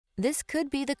This could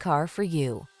be the car for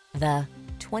you. The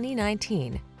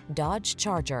 2019 Dodge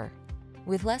Charger.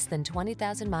 With less than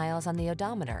 20,000 miles on the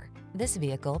odometer, this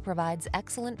vehicle provides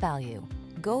excellent value.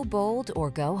 Go bold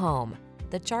or go home.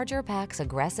 The Charger packs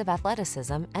aggressive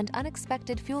athleticism and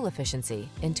unexpected fuel efficiency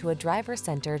into a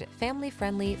driver-centered,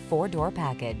 family-friendly four-door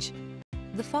package.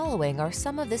 The following are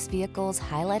some of this vehicle's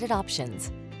highlighted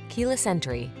options: keyless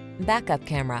entry, backup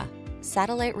camera,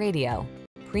 satellite radio,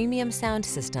 premium sound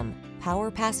system,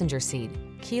 power passenger seat,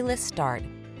 keyless start,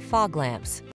 fog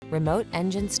lamps, remote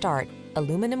engine start,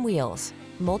 aluminum wheels,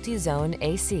 multi-zone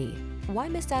AC. Why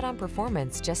miss out on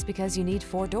performance just because you need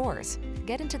four doors?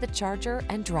 Get into the Charger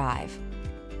and drive.